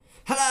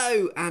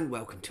Hello and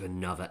welcome to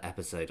another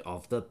episode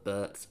of the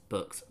Burke's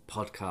Books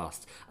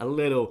podcast. A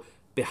little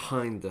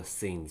behind the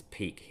scenes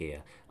peek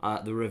here.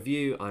 The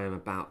review I am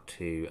about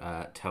to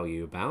tell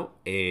you about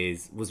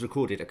was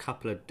recorded a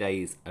couple of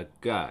days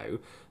ago,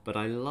 but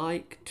I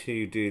like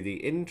to do the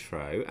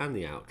intro and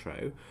the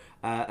outro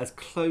as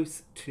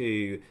close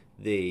to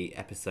the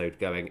episode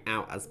going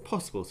out as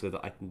possible so that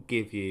I can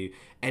give you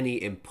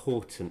any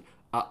important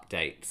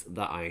updates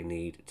that I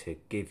need to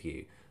give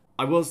you.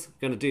 I was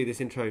going to do this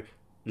intro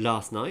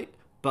last night,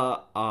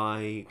 but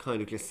I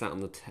kind of just sat on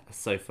the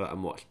sofa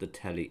and watched the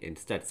telly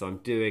instead. So I'm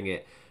doing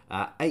it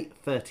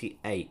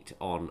 8:38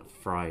 on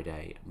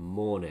Friday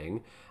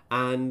morning,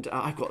 and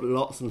I've got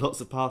lots and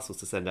lots of parcels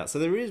to send out. So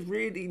there is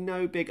really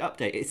no big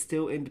update. It's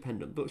still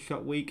Independent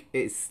Bookshop Week.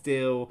 It's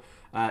still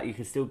you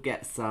can still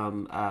get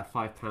some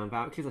 £5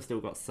 vouchers. I've still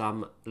got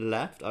some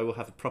left. I will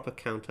have a proper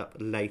count up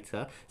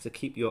later, so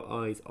keep your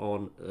eyes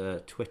on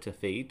the Twitter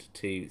feed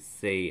to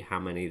see how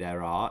many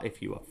there are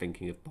if you are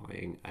thinking of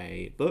buying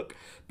a book.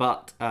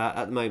 But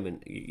at the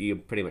moment, you're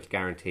pretty much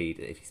guaranteed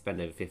that if you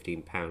spend over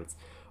 £15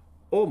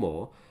 or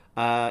more,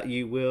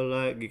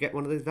 you get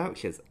one of those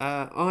vouchers.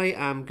 I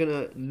am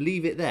gonna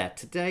leave it there.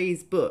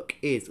 Today's book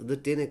is The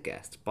Dinner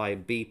Guest by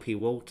B.P.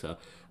 Walter,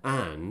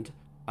 and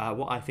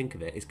what I think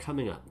of it is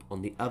coming up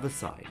on the other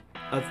side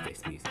of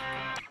this music.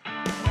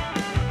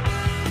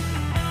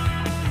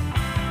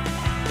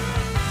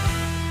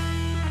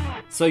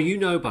 So you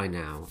know by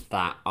now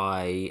that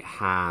I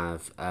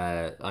have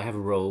a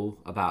rule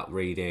about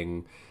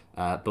reading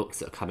books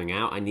that are coming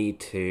out. I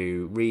need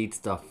to read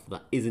stuff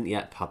that isn't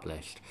yet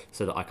published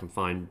so that I can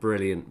find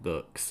brilliant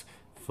books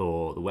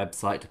for the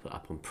website to put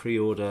up on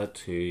pre-order,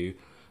 to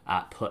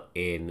put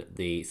in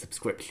the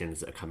subscriptions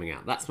that are coming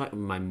out. That's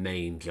my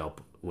main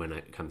job when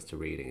it comes to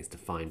reading, is to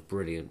find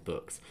brilliant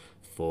books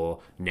for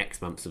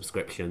next month's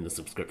subscription, the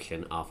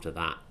subscription after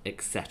that,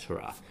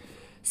 etc.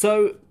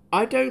 So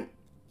I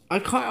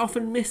quite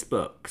often miss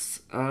books,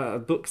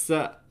 books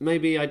that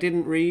maybe I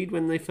didn't read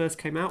when they first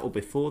came out or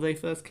before they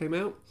first came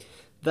out,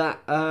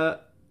 that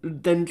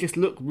then just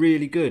look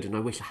really good, and I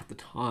wish I had the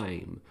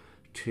time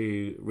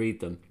to read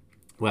them.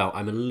 Well,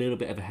 I'm a little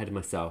bit ahead of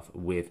myself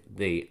with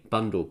the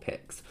bundle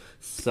picks.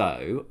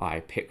 So I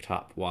picked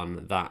up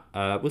one that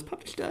was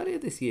published earlier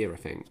this year, I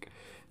think,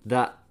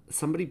 that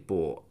somebody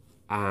bought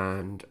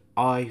and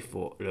I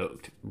thought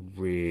looked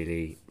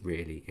really,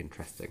 really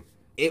interesting.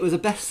 It was a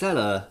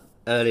bestseller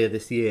earlier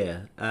this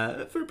year.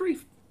 For a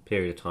brief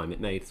period of time, it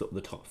made sort of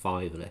the top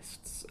 5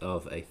 lists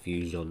of a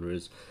few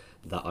genres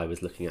that I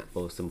was looking at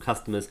for some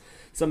customers.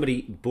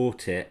 Somebody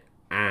bought it,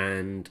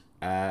 and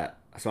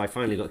so I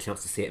finally got a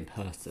chance to see it in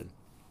person.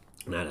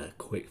 And I had a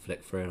quick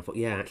flick through, and I thought,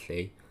 yeah,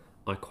 actually,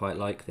 I quite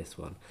like this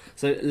one.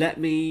 So let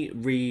me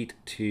read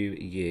to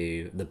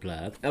you the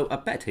blurb. Oh, I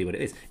better tell you what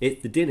it is.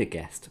 It's The Dinner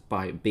Guest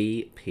by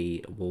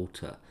B.P.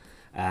 Walter,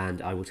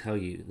 and I will tell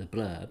you the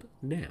blurb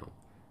now.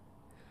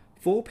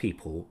 4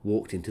 people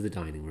walked into the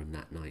dining room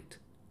that night.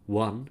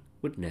 One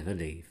would never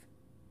leave.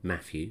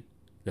 Matthew,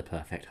 the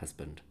perfect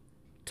husband.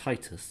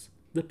 Titus,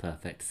 the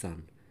perfect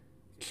son.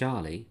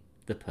 Charlie,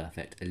 the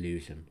perfect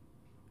illusion.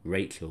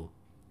 Rachel,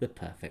 the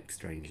perfect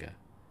stranger.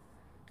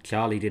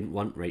 Charlie didn't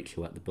want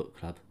Rachel at the book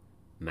club.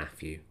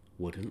 Matthew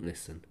wouldn't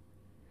listen.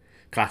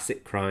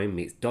 Classic crime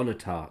meets Donna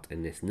Tartt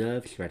in this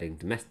nerve-shredding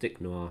domestic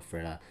noir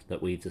thriller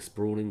that weaves a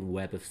sprawling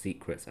web of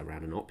secrets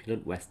around an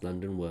opulent West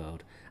London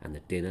world and the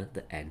dinner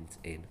that ends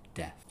in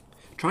death.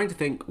 Trying to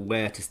think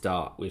where to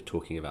start with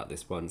talking about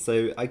this one.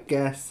 So I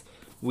guess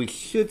we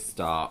should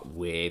start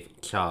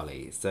with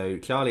Charlie. So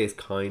Charlie is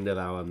kind of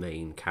our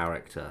main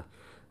character.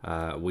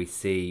 We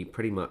see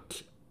pretty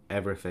much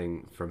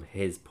everything from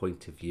his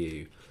point of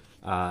view,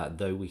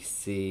 though we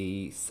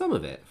see some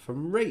of it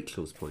from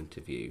Rachel's point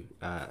of view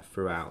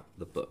throughout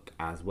the book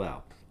as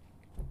well.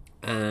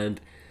 And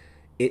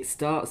it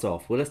starts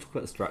off, well, let's talk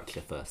about the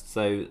structure first.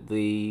 So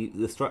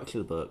the structure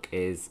of the book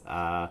is,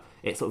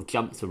 it sort of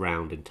jumps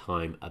around in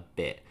time a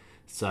bit.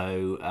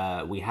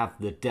 So we have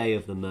the day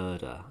of the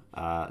murder.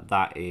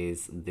 That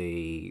is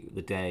the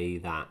day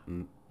that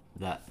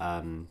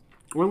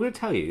well, I'm going to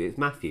tell you, it's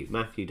Matthew.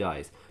 Matthew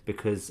dies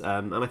because,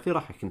 and I feel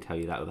like I can tell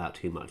you that without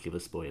too much of a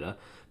spoiler,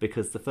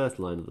 because the first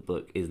line of the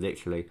book is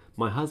literally,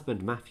 my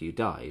husband Matthew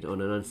died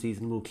on an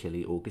unseasonable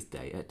chilly August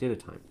day at dinner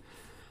time.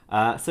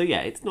 So yeah,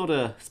 it's not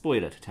a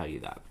spoiler to tell you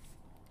that.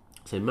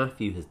 So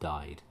Matthew has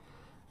died,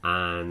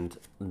 and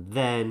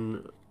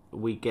then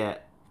we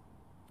get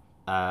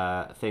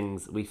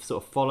we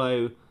sort of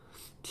follow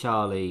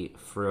Charlie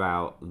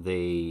throughout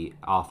the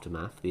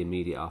aftermath, the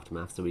immediate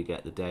aftermath. So we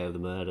get the day of the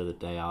murder, the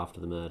day after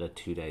the murder,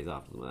 2 days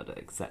after the murder,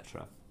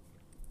 etc.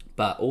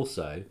 But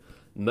also,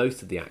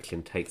 most of the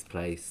action takes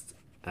place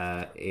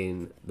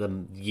in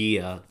the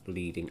year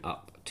leading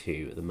up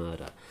to the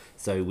murder.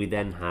 So we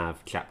then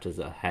have chapters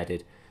that are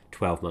headed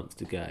 12 months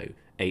to go,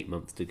 8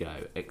 months to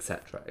go,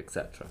 etc.,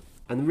 etc.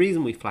 And the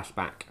reason we flash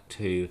back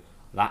to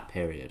that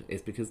period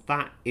is because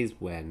that is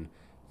when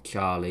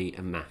Charlie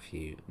and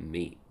Matthew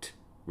meet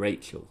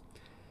Rachel.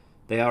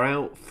 They are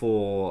out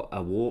for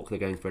a walk. They're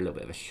going for a little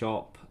bit of a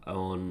shop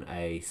on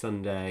a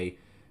Sunday.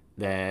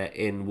 they're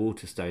in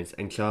Waterstones,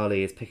 and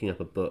Charlie is picking up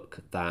a book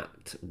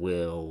that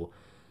will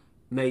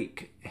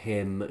make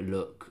him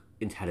look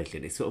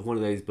intelligent. It's sort of one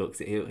of those books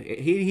that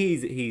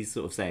he's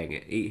sort of saying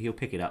it. He'll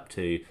pick it up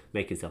to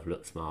make himself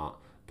look smart,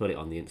 put it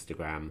on the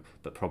Instagram,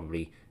 but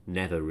probably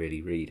never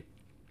really read.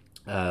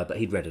 But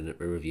he'd read a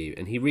review,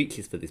 and he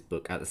reaches for this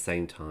book at the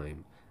same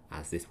time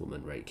as this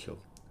woman, Rachel.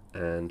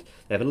 And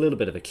they have a little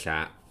bit of a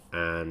chat,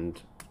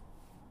 and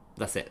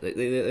that's it.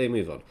 They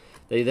move on.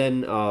 They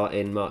then are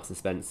in Marks and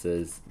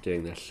Spencer's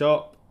doing their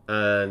shop,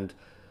 and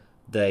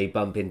they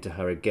bump into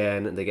her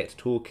again, and they get to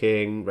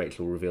talking.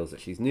 Rachel reveals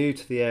that she's new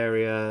to the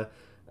area.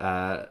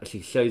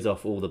 She shows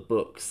off all the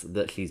books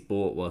that she's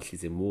bought while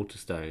she's in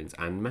Waterstones,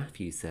 and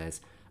Matthew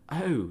says,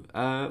 "Oh,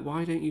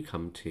 why don't you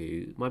come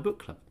to my book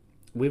club?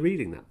 We're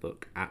reading that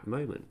book at the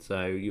moment,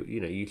 so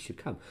you should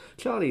come."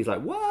 Charlie's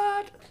like,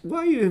 "What? Why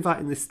are you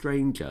inviting this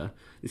stranger,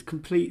 this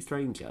complete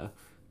stranger,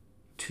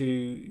 to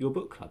your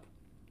book club?"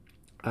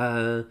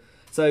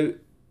 So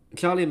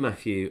Charlie and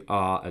Matthew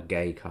are a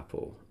gay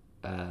couple,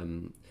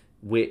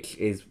 which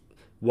is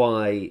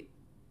why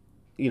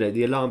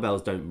the alarm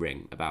bells don't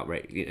ring about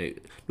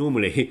rape.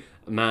 Normally,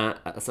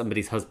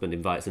 somebody's husband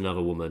invites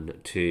another woman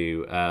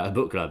to a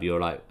book club.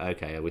 You're like,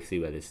 okay, we see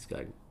where this is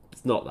going.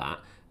 It's not that.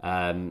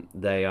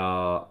 They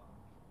are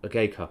a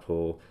gay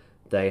couple.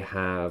 They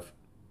have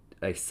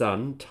a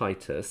son,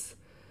 Titus,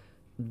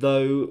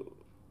 though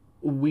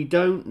we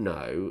don't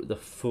know the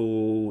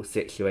full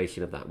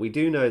situation of that. We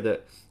do know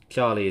that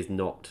Charlie is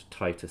not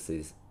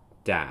Titus's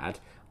dad,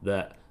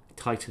 that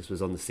Titus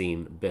was on the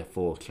scene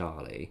before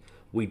Charlie.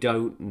 We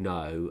don't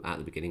know at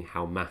the beginning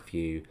how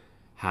Matthew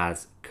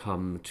has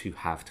come to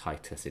have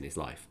Titus in his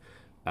life.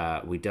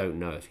 We don't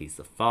know if he's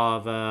the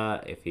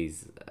father, if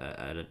he's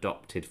an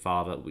adopted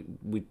father.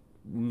 We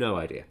no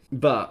idea.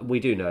 But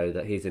we do know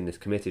that he's in this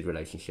committed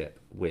relationship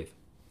with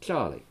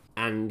Charlie.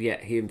 And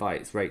yet he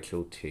invites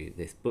Rachel to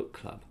this book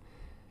club.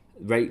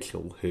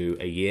 Rachel, who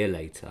a year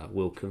later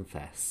will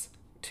confess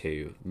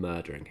to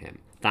murdering him.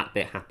 That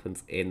bit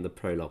happens in the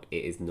prologue.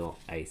 It is not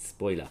a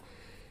spoiler.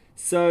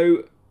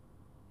 So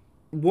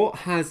what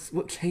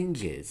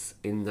changes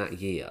in that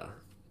year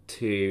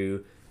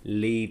to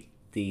lead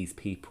these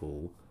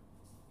people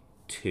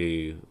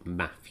to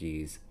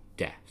Matthew's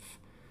death?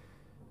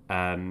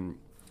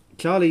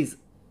 Titus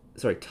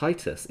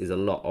is a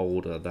lot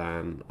older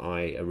than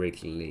I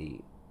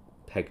originally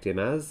pegged him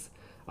as.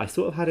 I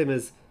sort of had him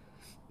as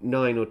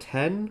 9 or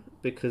 10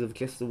 because of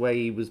just the way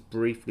he was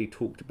briefly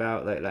talked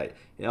about.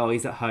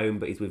 He's at home,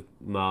 but he's with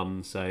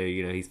mum, so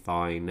he's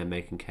fine. They're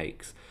making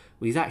cakes.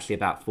 Well, he's actually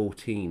about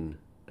 14,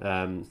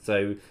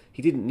 so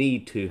he didn't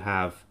need to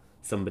have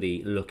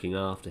somebody looking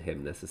after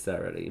him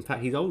necessarily. In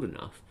fact, he's old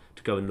enough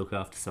to go and look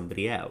after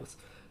somebody else.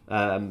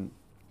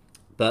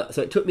 But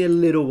so it took me a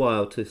little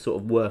while to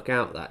sort of work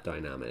out that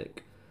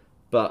dynamic.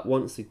 But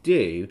once you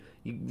do,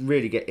 you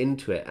really get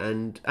into it.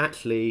 And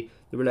actually,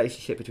 the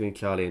relationship between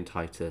Charlie and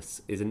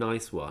Titus is a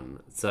nice one.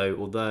 So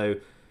although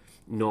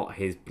not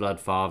his blood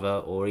father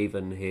or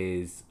even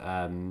his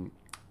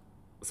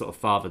sort of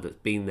father that's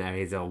been there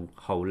his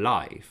whole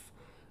life,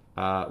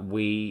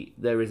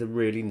 there is a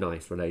really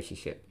nice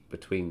relationship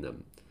between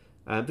them.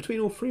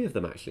 Between all three of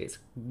them, actually. It's a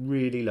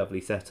really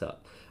lovely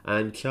setup.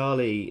 And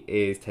Charlie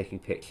is taking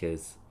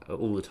pictures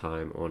all the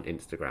time on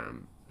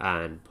Instagram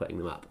and putting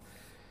them up.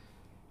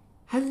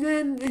 And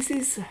then this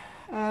is...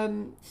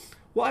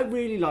 what I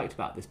really liked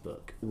about this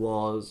book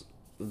was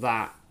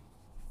that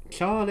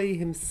Charlie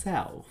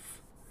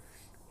himself,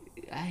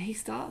 he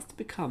starts to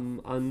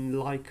become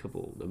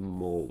unlikable the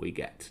more we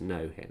get to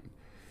know him.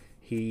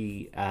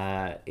 He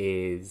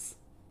is...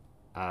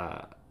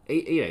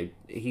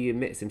 he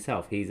admits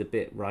himself he's a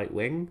bit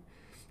right-wing.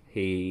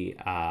 He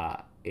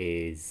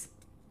is...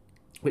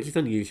 which is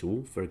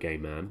unusual for a gay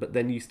man, but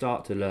then you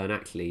start to learn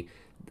actually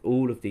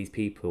all of these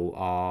people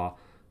are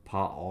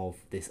part of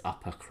this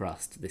upper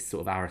crust, this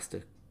sort of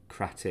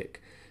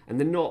aristocratic, and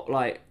they're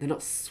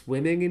not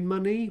swimming in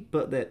money,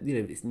 but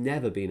it's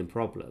never been a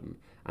problem,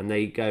 and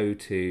they go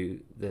to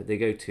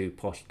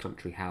posh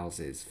country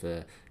houses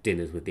for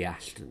dinners with the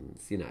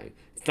Ashtons,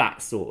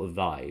 that sort of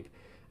vibe.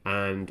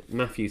 And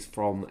Matthew's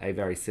from a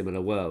very similar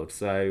world,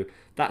 so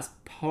that's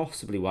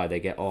possibly why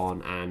they get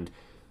on, and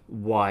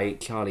why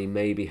Charlie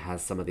maybe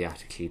has some of the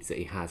attitudes that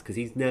he has, because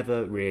he's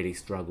never really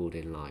struggled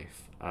in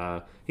life.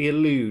 He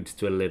alludes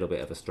to a little bit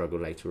of a struggle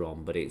later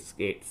on, but it's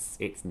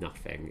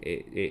nothing.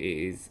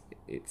 It's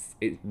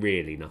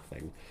really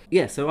nothing.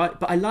 Yeah,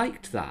 but I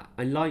liked that.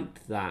 I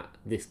liked that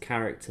this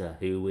character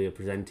who we are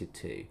presented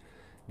to,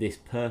 this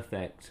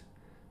perfect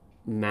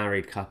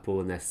married couple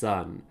and their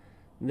son,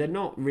 they're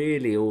not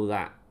really all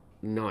that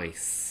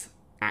nice,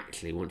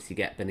 actually, once you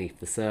get beneath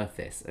the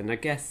surface. And I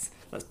guess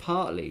that's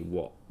partly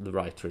what the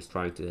writer is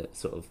trying to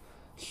sort of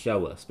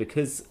show us,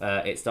 because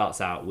it starts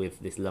out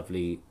with this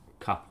lovely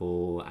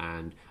couple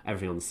and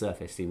everything on the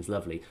surface seems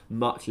lovely,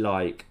 much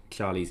like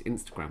Charlie's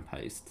Instagram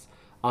posts.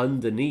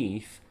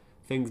 Underneath,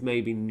 things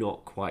maybe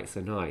not quite so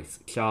nice.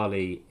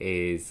 Charlie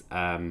is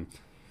a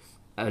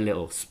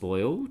little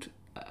spoiled.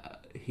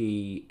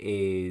 He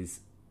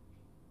is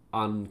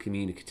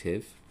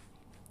uncommunicative.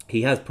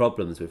 He has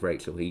problems with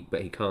Rachel,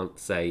 but he can't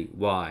say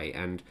why,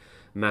 and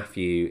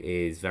Matthew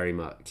is very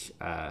much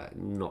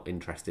not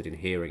interested in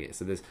hearing it.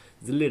 So there's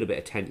a little bit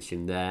of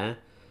tension there.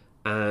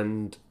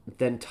 And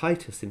then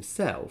Titus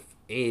himself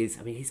is,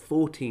 I mean, he's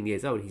 14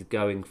 years old, he's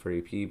going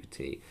through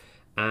puberty,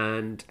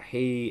 and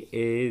he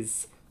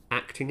is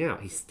acting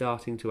out. He's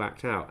starting to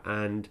act out,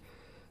 and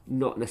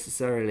not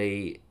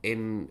necessarily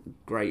in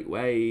great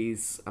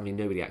ways. I mean,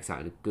 nobody acts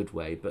out in a good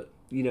way, but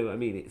you know what I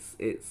mean?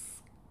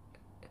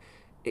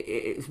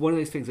 It's one of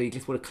those things where you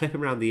just want to clip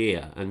him around the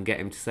ear and get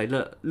him to say,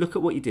 look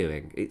at what you're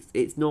doing.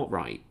 It's not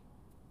right.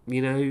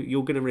 You know,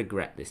 you're going to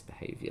regret this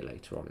behaviour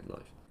later on in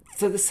life.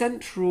 So the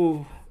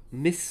central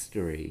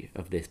mystery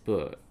of this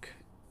book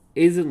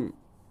isn't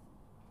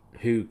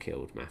who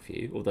killed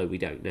Matthew, although we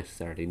don't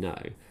necessarily know,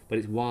 but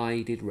it's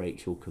why did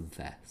Rachel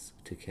confess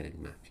to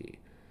killing Matthew?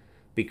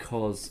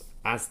 Because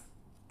as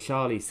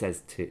Charlie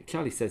says to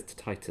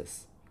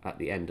Titus at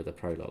the end of the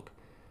prologue,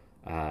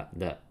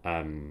 that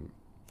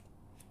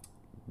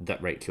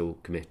Rachel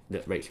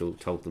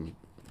told them,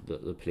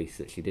 the police,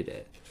 that she did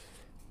it,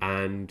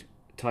 and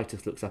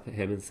Titus looks up at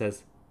him and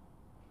says,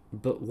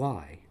 "But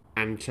why?"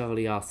 And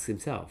Charlie asks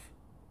himself,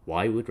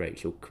 why would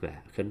Rachel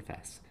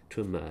confess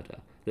to a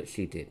murder that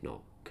she did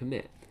not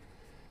commit?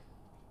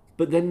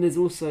 But then there's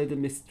also the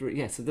mystery.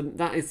 Yeah, so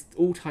that is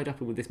all tied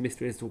up in with this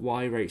mystery as to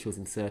why Rachel's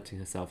inserting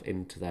herself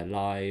into their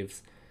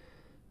lives,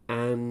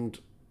 and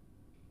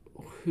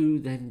who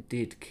then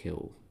did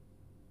kill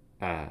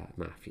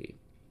Matthew.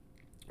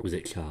 Was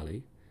it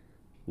Charlie?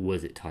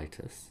 Was it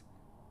Titus?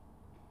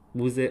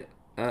 Was it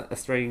a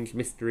strange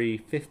mystery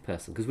fifth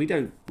person? Because we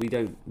don't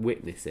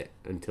witness it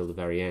until the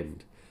very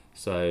end,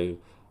 so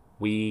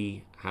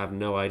we have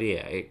no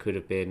idea. It could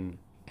have been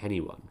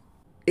anyone.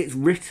 It's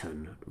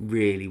written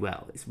really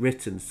well. It's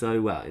written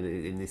so well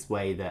in this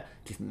way that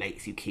just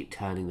makes you keep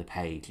turning the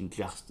page. You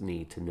just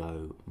need to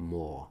know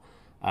more.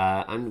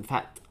 And in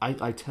fact,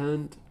 I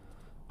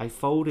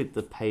folded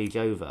the page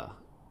over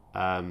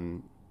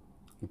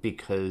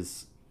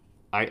because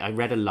I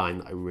read a line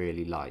that I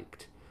really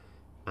liked,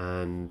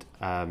 and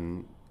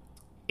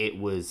it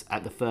was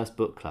at the first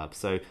book club.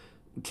 So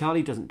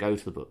Charlie doesn't go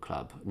to the book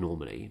club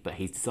normally, but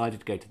he's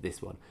decided to go to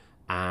this one.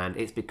 And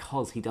it's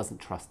because he doesn't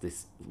trust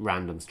this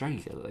random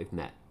stranger that they've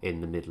met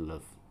in the middle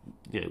of,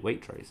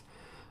 Waitrose.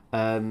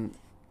 And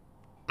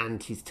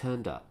she's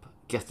turned up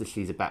just as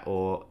she's about,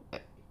 or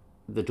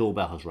the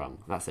doorbell has rung.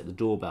 That's it, the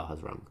doorbell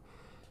has rung.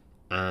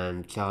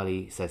 And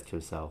Charlie says to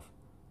himself,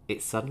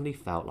 "It suddenly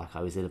felt like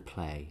I was in a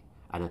play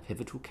and a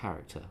pivotal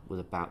character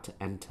was about to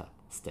enter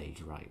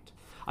stage right."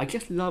 I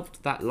just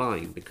loved that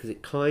line because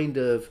it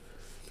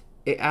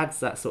adds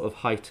that sort of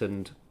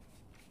heightened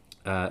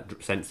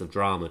sense of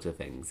drama to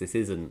things. This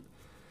isn't,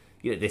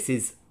 this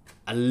is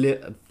a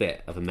little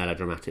bit of a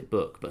melodramatic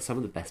book, but some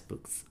of the best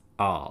books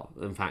are.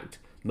 In fact,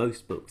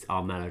 most books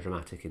are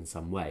melodramatic in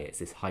some way. It's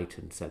this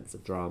heightened sense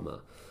of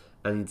drama.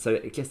 And so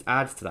it just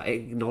adds to that. It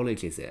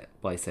acknowledges it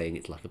by saying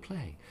it's like a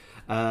play.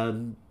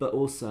 But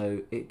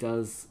also it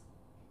does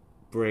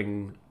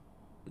bring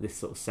this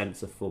sort of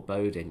sense of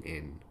foreboding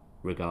in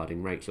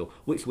regarding Rachel,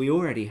 which we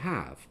already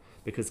have,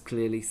 because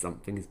clearly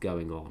something is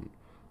going on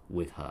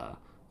with her.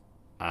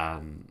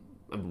 And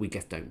we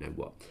just don't know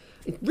what.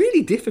 It's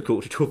really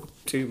difficult to talk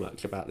too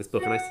much about this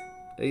book, and I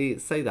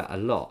say that a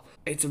lot.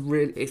 It's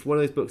one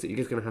of those books that you're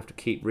just going to have to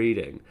keep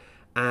reading,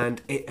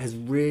 and it has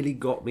really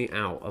got me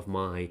out of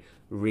my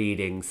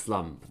reading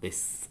slump. And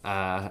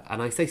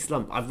I say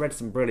slump, I've read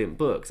some brilliant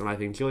books and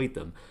I've enjoyed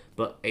them,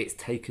 but it's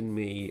taken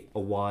me a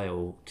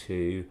while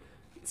to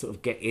sort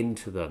of get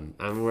into them.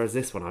 And whereas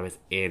this one I was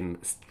in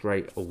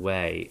straight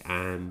away,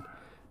 and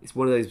it's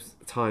one of those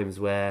times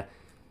where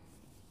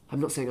I'm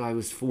not saying I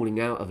was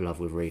falling out of love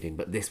with reading,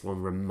 but this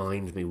one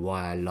reminds me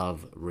why I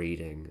love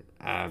reading.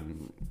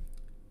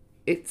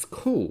 It's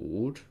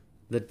called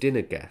The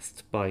Dinner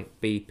Guest by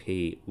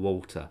B.P.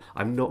 Walter.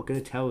 I'm not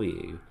going to tell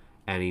you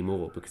any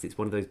more because it's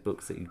one of those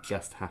books that you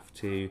just have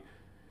to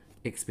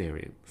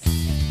experience.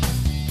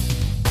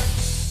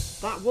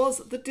 That was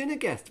The Dinner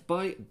Guest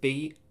by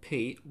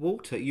B.P.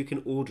 Walter. You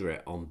can order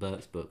it on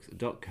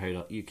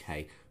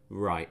burtsbooks.co.uk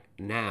right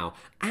now.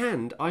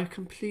 And I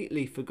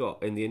completely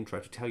forgot in the intro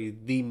to tell you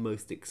the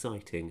most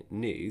exciting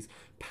news.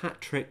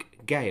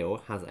 Patrick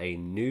Gale has a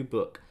new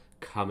book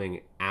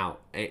coming out.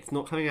 It's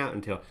not coming out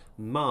until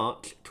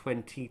March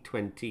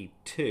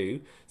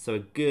 2022, so a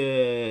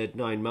good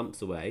 9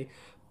 months away.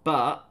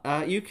 But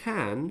you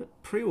can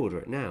pre-order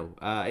it now.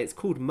 It's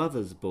called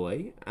Mother's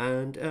Boy,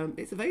 and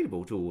it's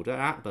available to order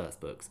at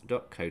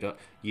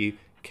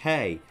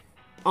burtsbooks.co.uk.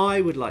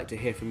 I would like to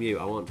hear from you.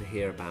 I want to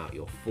hear about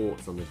your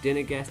thoughts on The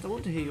Dinner Guest. I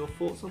want to hear your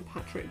thoughts on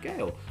Patrick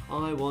Gale.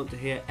 I want to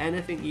hear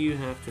anything you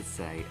have to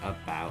say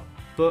about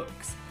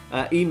books.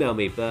 Email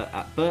me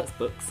at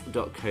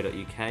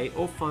burtsbooks.co.uk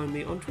or find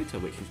me on Twitter,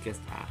 which is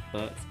just at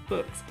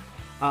burtsbooks.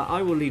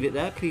 I will leave it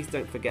there. Please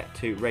don't forget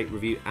to rate,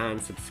 review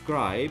and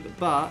subscribe.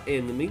 But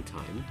in the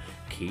meantime,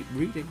 keep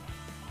reading.